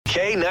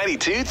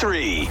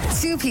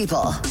K92-3. Two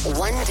people,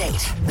 one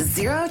date,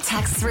 zero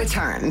texts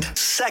returned.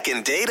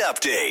 Second date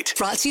update.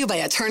 Brought to you by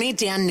attorney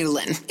Dan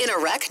Newlin. In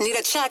a wreck, need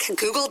a check,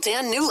 Google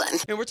Dan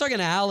Newlin. And we're talking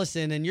to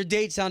Allison, and your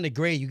date sounded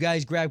great. You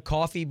guys grabbed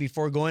coffee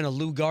before going to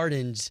Leu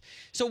Gardens.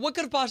 So what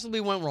could have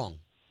possibly went wrong?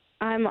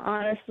 I'm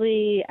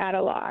honestly at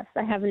a loss.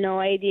 I have no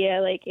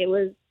idea. It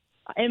was,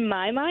 in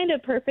my mind, a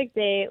perfect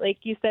date. Like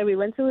you said, we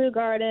went to Leu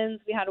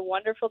Gardens. We had a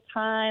wonderful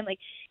time.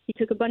 He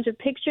took a bunch of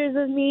pictures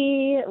of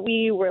me.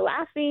 We were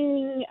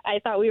laughing. I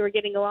thought we were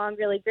getting along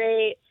really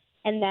great.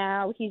 And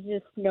now he's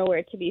just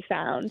nowhere to be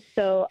found.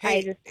 So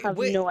I just have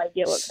no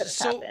idea what could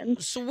have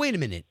happened. So wait a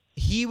minute.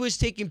 He was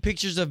taking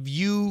pictures of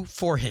you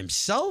for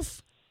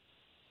himself?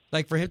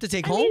 Like for him to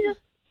take home?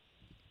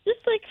 Just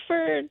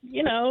for,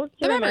 to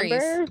remember, I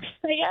guess.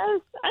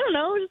 I don't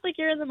know, just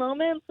you're in the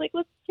moment. It's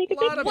let's take a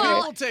picture. A lot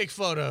of people take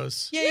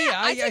photos. Yeah,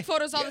 I take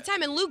photos all the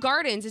time. And Leu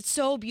Gardens, it's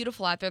so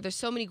beautiful out there. There's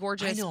so many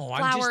gorgeous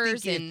flowers. I'm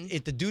just thinking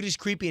if the dude is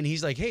creepy and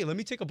he's like, hey, let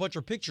me take a bunch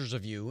of pictures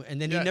of you,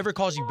 and then he never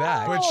calls you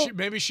back. But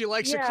maybe she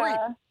likes a creep.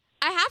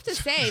 I have to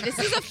say, this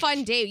is a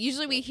fun date.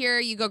 Usually we hear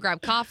you go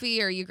grab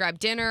coffee or you grab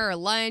dinner or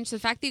lunch. The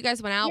fact that you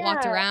guys went out,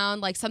 walked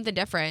around, something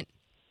different.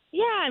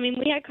 Yeah,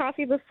 we had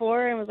coffee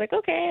before and was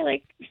okay,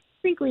 I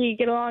think we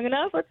get along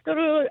enough. Let's go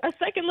to a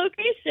second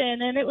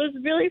location, and it was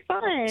really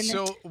fun.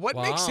 So what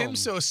makes him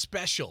so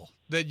special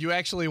that you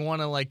actually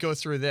want to go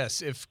through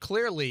this if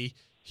clearly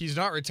he's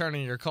not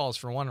returning your calls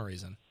for one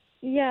reason?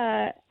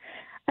 Yeah,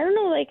 I don't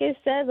know. Like I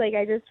said,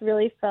 I just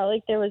really felt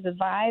like there was a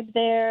vibe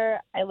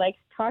there. I liked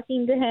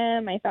talking to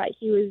him. I thought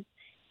he was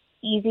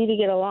easy to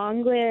get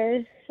along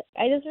with.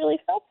 I just really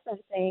felt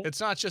something.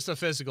 It's not just a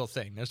physical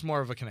thing. There's more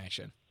of a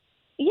connection.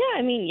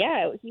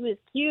 Yeah, he was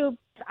cute.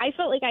 I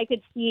felt like I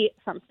could see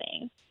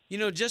something.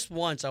 Just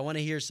once, I want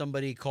to hear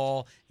somebody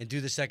call and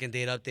do the second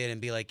date update and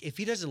be like, if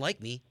he doesn't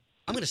like me,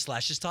 I'm going to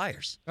slash his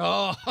tires.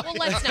 Oh. Well,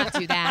 let's not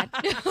do that.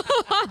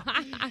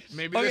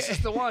 Maybe this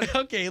is the one.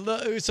 Okay,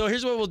 so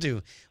here's what we'll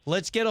do.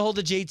 Let's get a hold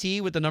of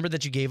JT with the number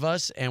that you gave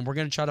us, and we're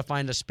going to try to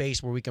find a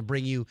space where we can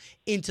bring you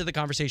into the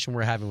conversation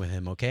we're having with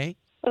him, okay?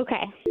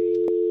 Okay.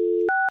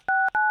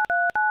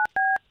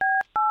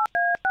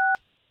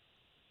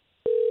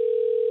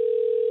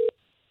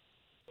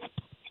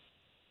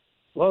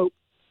 Hello?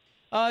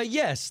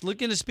 Yes,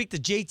 looking to speak to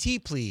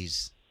JT,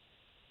 please.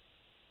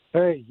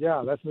 Hey,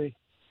 yeah, that's me.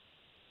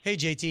 Hey,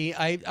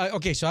 JT.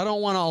 Okay, so I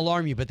don't want to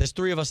alarm you, but there's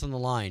three of us on the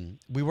line.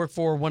 We work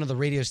for one of the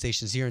radio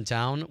stations here in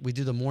town. We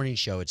do the morning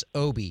show. It's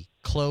Obi,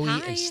 Chloe,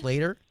 and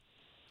Slater.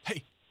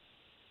 Hey.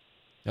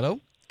 Hello?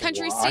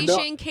 Country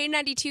station,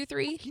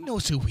 K92.3. He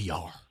knows who we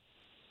are.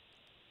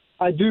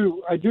 I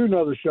do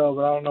know the show,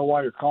 but I don't know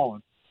why you're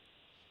calling.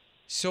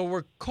 So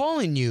we're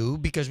calling you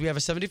because we have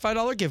a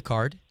 $75 gift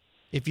card.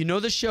 If you know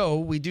the show,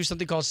 we do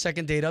something called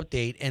Second Date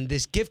Update, and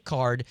this gift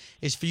card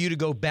is for you to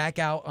go back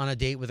out on a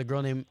date with a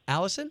girl named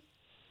Allison.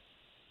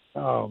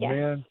 Oh,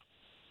 man.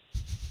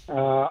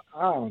 I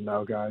don't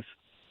know, guys.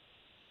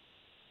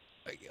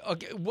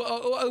 Okay,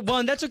 well,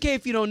 and that's okay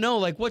if you don't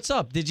know. What's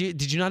up? Did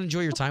you not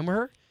enjoy your time with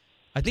her?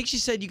 I think she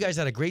said you guys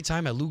had a great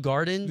time at Leu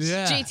Gardens.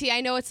 Yeah. JT, I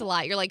know it's a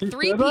lot. You're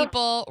three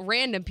people,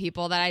 random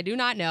people that I do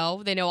not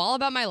know. They know all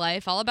about my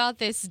life, all about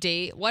this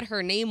date, what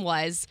her name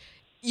was.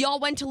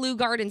 Y'all went to Leu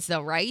Gardens,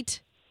 though, right?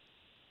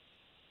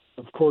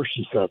 Of course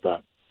she said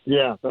that.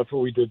 Yeah, that's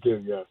what we did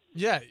do, yeah.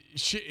 Yeah,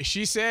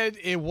 she said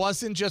it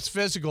wasn't just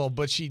physical,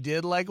 but she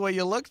did like what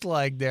you looked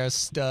like there,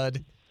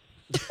 stud.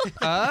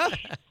 Huh?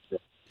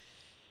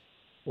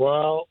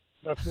 Well,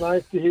 that's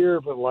nice to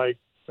hear, but,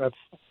 that's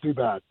too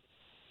bad.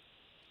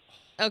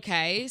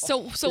 Okay,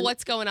 so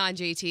what's going on,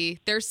 JT?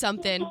 There's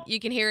something. You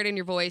can hear it in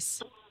your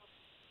voice.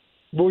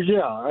 Well,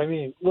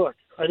 yeah, look,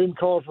 I didn't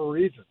call for a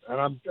reason,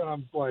 and I'm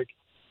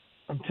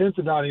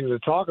tempted not even to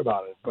talk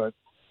about it, but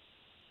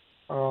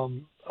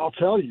I'll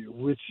tell you,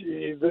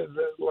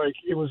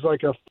 it was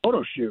like a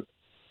photo shoot.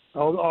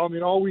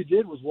 All we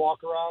did was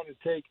walk around and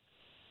take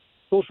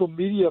social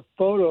media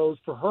photos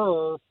for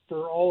her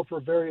for all of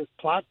her various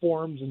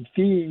platforms and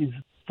feeds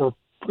for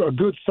a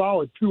good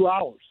solid 2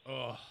 hours.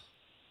 Ugh.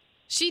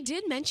 She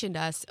did mention to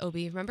us,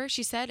 Obi. Remember,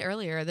 she said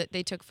earlier that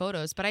they took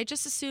photos, but I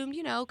just assumed,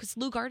 because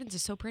Leu Gardens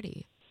is so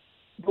pretty.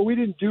 But we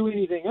didn't do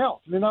anything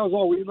else. That was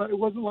all. It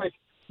wasn't like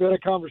we had a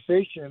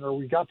conversation or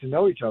we got to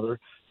know each other.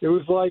 It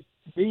was like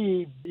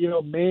me,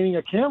 manning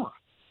a camera.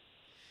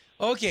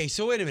 Okay,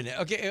 so wait a minute.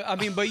 Okay,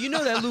 but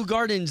that Leu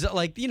Gardens,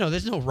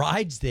 there's no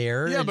rides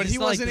there. Yeah, but It's he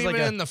not wasn't there's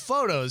even in the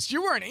photos.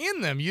 You weren't in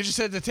them. You just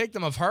had to take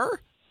them of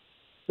her?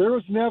 There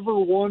was never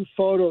one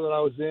photo that I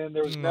was in.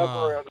 There was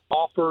never an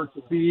offer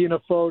to be in a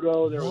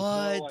photo. There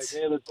was no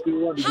hey, let's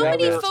do one together. How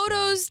many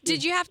photos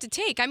did you have to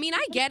take? I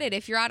get it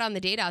if you're out on the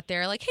date out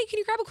there. Hey, can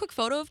you grab a quick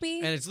photo of me?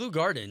 And it's Leu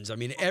Gardens.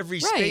 Every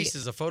space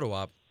is a photo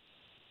op.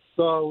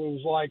 So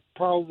it was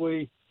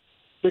probably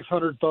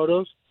 600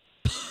 photos.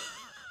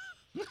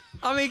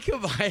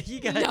 Come on. You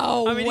guys,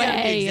 no way. You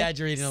gotta be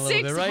exaggerating a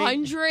little bit, right?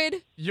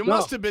 600? You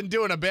must have been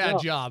doing a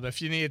bad job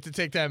if you needed to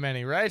take that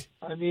many, right?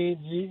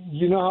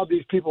 You know how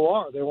these people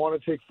are. They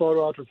want to take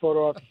photo after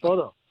photo after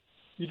photo.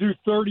 You do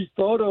 30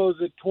 photos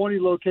at 20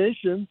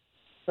 locations.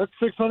 That's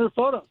 600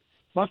 photos.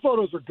 My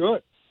photos are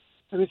good.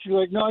 And then she's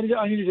like, no, I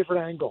need a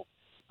different angle.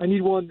 I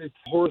need one that's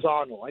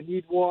horizontal. I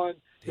need one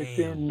that's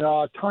in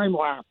time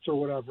lapse or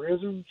whatever.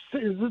 It's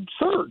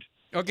absurd.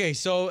 Okay,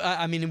 so,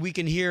 I mean, we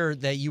can hear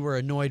that you were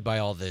annoyed by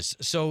all this.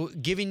 So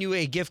giving you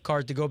a gift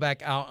card to go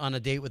back out on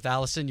a date with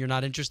Allison, you're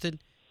not interested?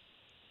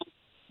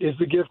 Is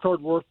the gift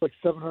card worth like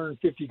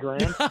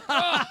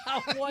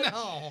 $750,000? What?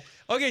 No.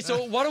 Okay,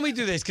 so why don't we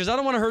do this? Because I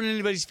don't want to hurt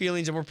anybody's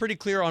feelings, and we're pretty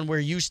clear on where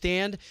you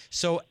stand.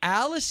 So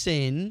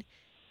Allison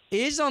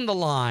is on the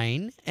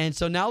line, and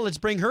so now let's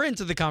bring her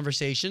into the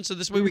conversation so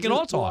this way we can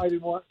all talk. That's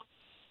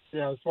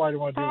why I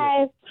didn't want to do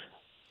Hi. this.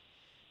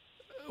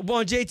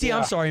 Well, JT,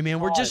 I'm sorry, man.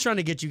 We're just trying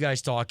to get you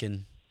guys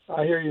talking.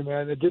 I hear you,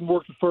 man. It didn't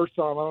work the first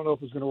time. I don't know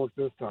if it's going to work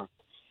this time.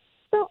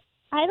 So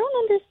I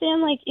don't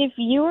understand, like, if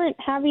you weren't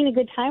having a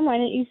good time, why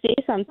didn't you say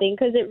something?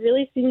 Because it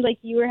really seemed like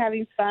you were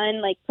having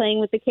fun, like, playing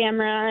with the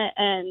camera,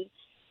 and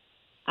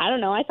I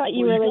don't know. I thought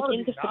you were, like,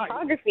 into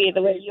photography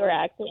the way you were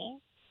acting.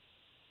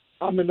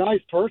 I'm a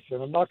nice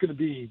person. I'm not going to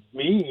be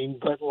mean,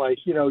 but, like,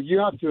 you know, you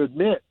have to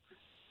admit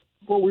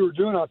what we were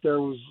doing out there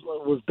was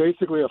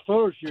basically a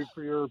photo shoot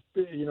for your,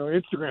 you know,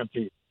 Instagram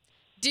feed.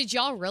 Did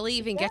y'all really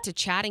even get to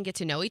chat and get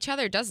to know each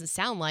other? It doesn't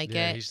sound like it.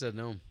 Yeah, he said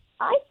no.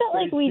 I felt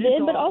like we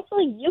did, but also,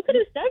 like, you could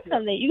have said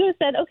something. You could have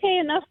said, okay,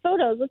 enough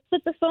photos. Let's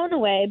put the phone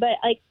away. But,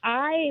 like,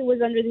 I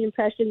was under the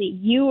impression that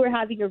you were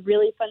having a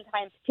really fun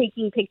time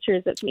taking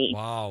pictures of me.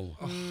 Wow.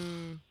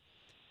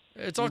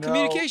 It's all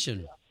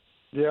communication.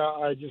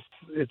 Yeah,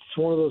 it's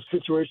one of those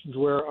situations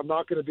where I'm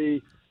not going to be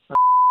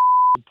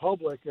in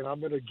public, and I'm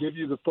going to give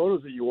you the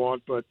photos that you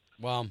want, but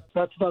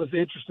that's not as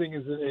interesting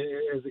as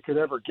it could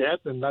ever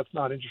get, and that's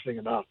not interesting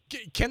enough.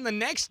 Can the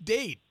next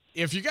date,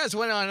 if you guys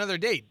went on another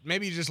date,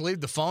 maybe you just leave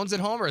the phones at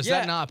home, or is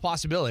that not a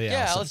possibility?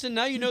 Yeah, Allison,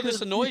 now you know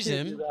this annoys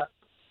him.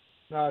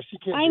 No, she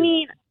can't. I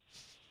mean,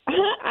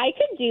 I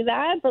could do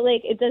that, but,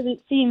 like, it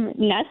doesn't seem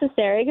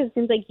necessary because it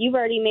seems like you've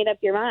already made up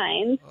your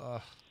mind.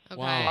 Okay.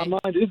 My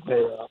mind is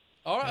made up.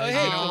 All right,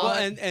 hey,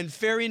 well, and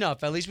fair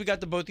enough. At least we got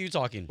the both of you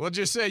talking. We'll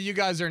just say you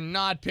guys are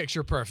not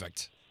picture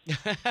perfect.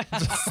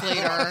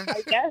 Slater.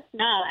 I guess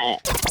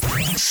not.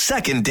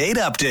 Second date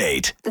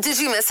update. Did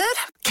you miss it?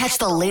 Catch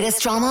the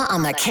latest drama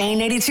on the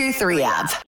K82 3 app.